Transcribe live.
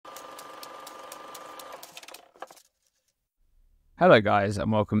Hello guys,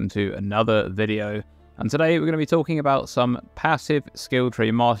 and welcome to another video, and today we're going to be talking about some passive skill tree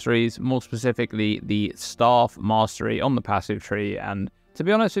masteries, more specifically the staff mastery on the passive tree. And to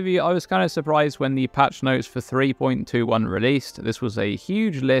be honest with you, I was kind of surprised when the patch notes for 3.21 released. This was a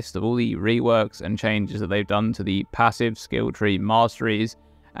huge list of all the reworks and changes that they've done to the passive skill tree masteries,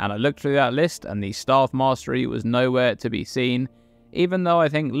 and I looked through that list and the staff mastery was nowhere to be seen. Even though I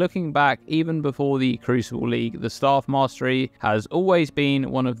think looking back, even before the Crucible League, the staff mastery has always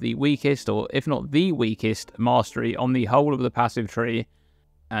been one of the weakest, or if not the weakest, mastery on the whole of the passive tree.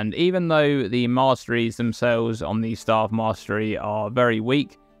 And even though the masteries themselves on the staff mastery are very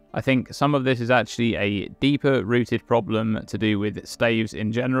weak, I think some of this is actually a deeper rooted problem to do with staves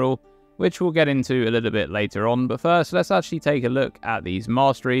in general, which we'll get into a little bit later on. But first, let's actually take a look at these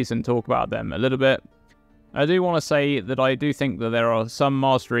masteries and talk about them a little bit. I do want to say that I do think that there are some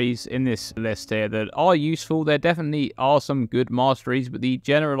masteries in this list here that are useful. There definitely are some good masteries, but the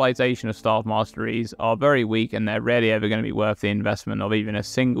generalization of staff masteries are very weak and they're rarely ever going to be worth the investment of even a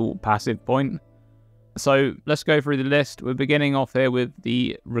single passive point. So let's go through the list. We're beginning off here with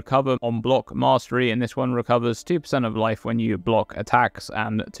the Recover on Block mastery, and this one recovers 2% of life when you block attacks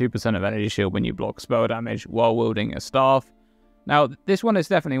and 2% of energy shield when you block spell damage while wielding a staff. Now, this one is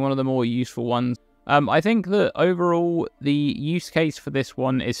definitely one of the more useful ones. I think that overall the use case for this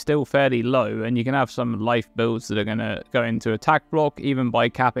one is still fairly low, and you can have some life builds that are going to go into attack block even by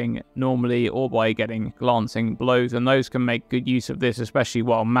capping normally or by getting glancing blows, and those can make good use of this, especially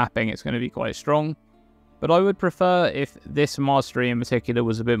while mapping. It's going to be quite strong. But I would prefer if this mastery in particular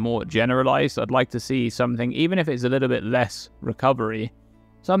was a bit more generalized. I'd like to see something, even if it's a little bit less recovery,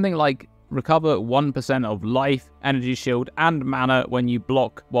 something like recover 1% of life, energy shield, and mana when you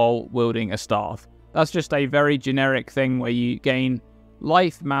block while wielding a staff. That's just a very generic thing where you gain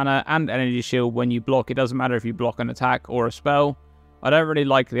life, mana, and energy shield when you block. It doesn't matter if you block an attack or a spell. I don't really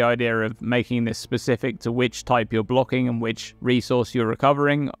like the idea of making this specific to which type you're blocking and which resource you're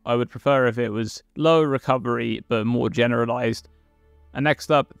recovering. I would prefer if it was low recovery but more generalized. And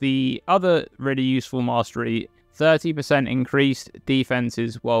next up, the other really useful mastery, 30% increased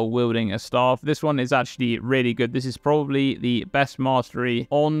defenses while wielding a staff. This one is actually really good. This is probably the best mastery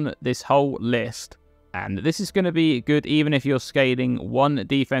on this whole list. And this is going to be good even if you're scaling one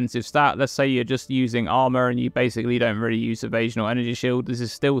defensive stat. Let's say you're just using armor and you basically don't really use evasion or energy shield. This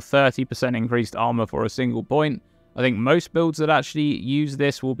is still 30% increased armor for a single point. I think most builds that actually use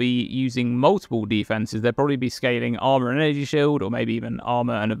this will be using multiple defenses. They'll probably be scaling armor and energy shield, or maybe even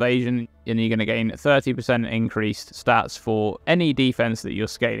armor and evasion, and you're going to gain 30% increased stats for any defense that you're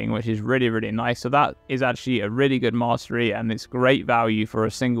scaling, which is really, really nice. So that is actually a really good mastery, and it's great value for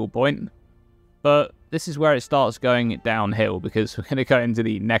a single point. But this is where it starts going downhill, because we're going to go into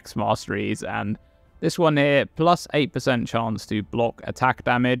the next masteries, and this one here, plus 8% chance to block attack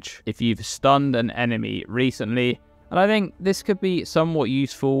damage if you've stunned an enemy recently. And I think this could be somewhat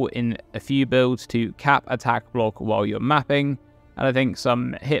useful in a few builds to cap attack block while you're mapping. And I think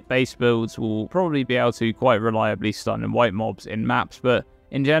some hit-based builds will probably be able to quite reliably stun and wipe mobs in maps. But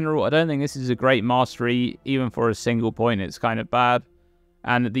in general, I don't think this is a great mastery. Even for a single point, it's kind of bad.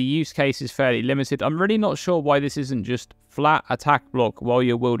 And the use case is fairly limited. I'm really not sure why this isn't just flat attack block while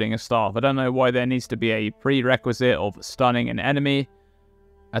you're wielding a staff. I don't know why there needs to be a prerequisite of stunning an enemy.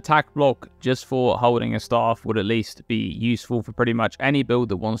 Attack block just for holding a staff would at least be useful for pretty much any build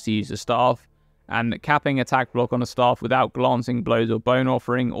that wants to use a staff. And capping attack block on a staff without glancing blows or bone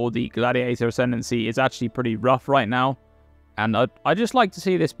offering or the gladiator ascendancy is actually pretty rough right now. And I'd just like to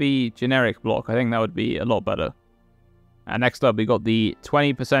see this be generic block. I think that would be a lot better. And next up, we got the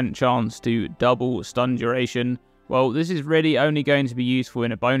 20% chance to double stun duration. Well, this is really only going to be useful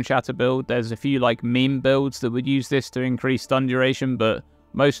in a Bone Shatter build. There's a few like meme builds that would use this to increase stun duration, but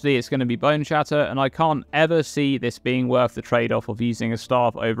mostly it's going to be Bone Shatter, and I can't ever see this being worth the trade-off of using a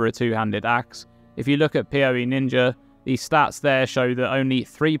staff over a two-handed axe. If you look at PoE Ninja, the stats there show that only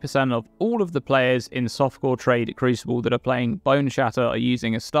 3% of all of the players in Softcore Trade Crucible that are playing Bone Shatter are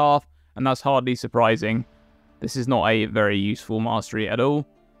using a staff, and that's hardly surprising. This is not a very useful mastery at all.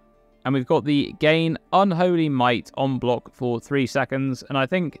 And we've got the Gain Unholy Might on block for 3 seconds. And I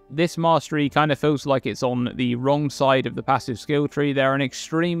think this mastery kind of feels like it's on the wrong side of the passive skill tree. There are an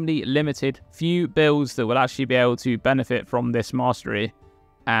extremely limited few builds that will actually be able to benefit from this mastery.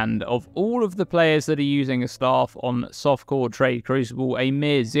 And of all of the players that are using a staff on Softcore Trade Crucible, a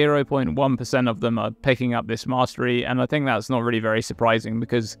mere 0.1% of them are picking up this mastery. And I think that's not really very surprising,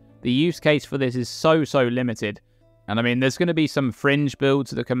 because the use case for this is so limited. And I mean, there's going to be some fringe builds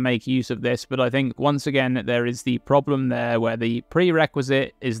that can make use of this, but I think once again there is the problem there where the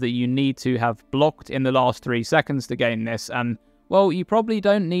prerequisite is that you need to have blocked in the last 3 seconds to gain this, and Well, you probably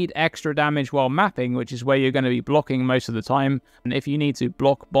don't need extra damage while mapping, which is where you're going to be blocking most of the time. And if you need to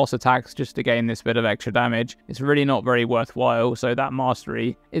block boss attacks just to gain this bit of extra damage, it's really not very worthwhile, so that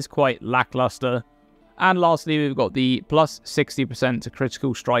mastery is quite lackluster. And lastly, we've got the plus 60% to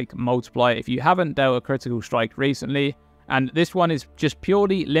critical strike multiplier if you haven't dealt a critical strike recently. And this one is just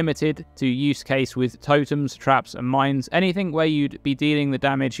purely limited to use case with totems, traps, and mines. Anything where you'd be dealing the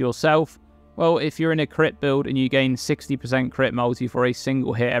damage yourself. Well, if you're in a crit build and you gain 60% crit multi for a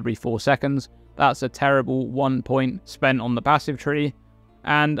single hit every 4 seconds, that's a terrible 1 point spent on the passive tree.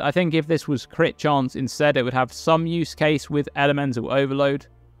 And I think if this was crit chance instead, it would have some use case with elemental overload.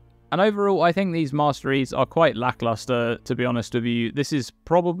 And overall, I think these masteries are quite lackluster, to be honest with you. This is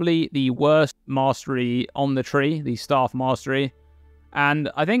probably the worst mastery on the tree, the staff mastery.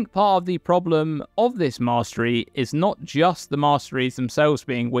 And I think part of the problem of this mastery is not just the masteries themselves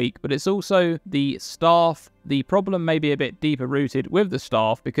being weak, but it's also the staff. The problem may be a bit deeper rooted with the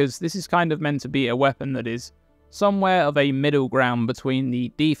staff, because this is kind of meant to be a weapon that is somewhere of a middle ground between the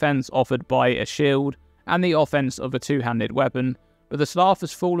defense offered by a shield and the offense of a two-handed weapon. But the staff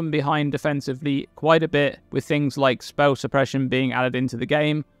has fallen behind defensively quite a bit, with things like spell suppression being added into the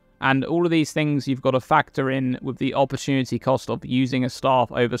game. And all of these things you've got to factor in with the opportunity cost of using a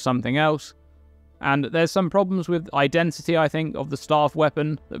staff over something else. And there's some problems with identity, I think, of the staff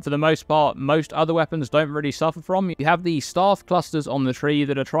weapon that for the most part, most other weapons don't really suffer from. You have the staff clusters on the tree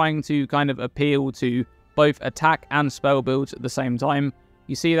that are trying to kind of appeal to both attack and spell builds at the same time.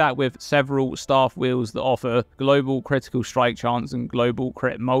 You see that with several staff wheels that offer global critical strike chance and global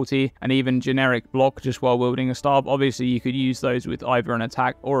crit multi, and even generic block just while wielding a staff. Obviously, you could use those with either an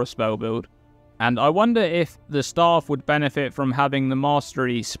attack or a spell build. And I wonder if the staff would benefit from having the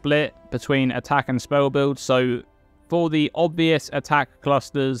mastery split between attack and spell build. So for the obvious attack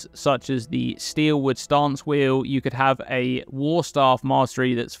clusters, such as the Steelwood Stance Wheel, you could have a War Staff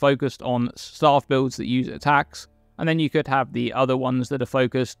mastery that's focused on staff builds that use attacks. And then you could have the other ones that are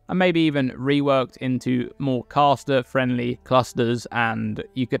focused and maybe even reworked into more caster-friendly clusters, and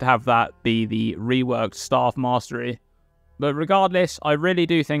you could have that be the reworked staff mastery. But regardless, I really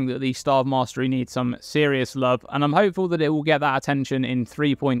do think that the staff mastery needs some serious love, and I'm hopeful that it will get that attention in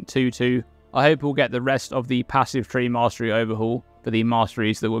 3.22. I hope we'll get the rest of the passive tree mastery overhaul for the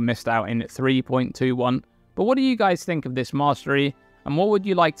masteries that were missed out in 3.21. But what do you guys think of this mastery? And what would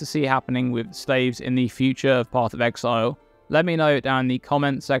you like to see happening with staves in the future of Path of Exile? Let me know down in the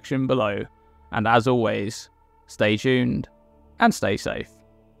comment section below. And as always, stay tuned and stay safe.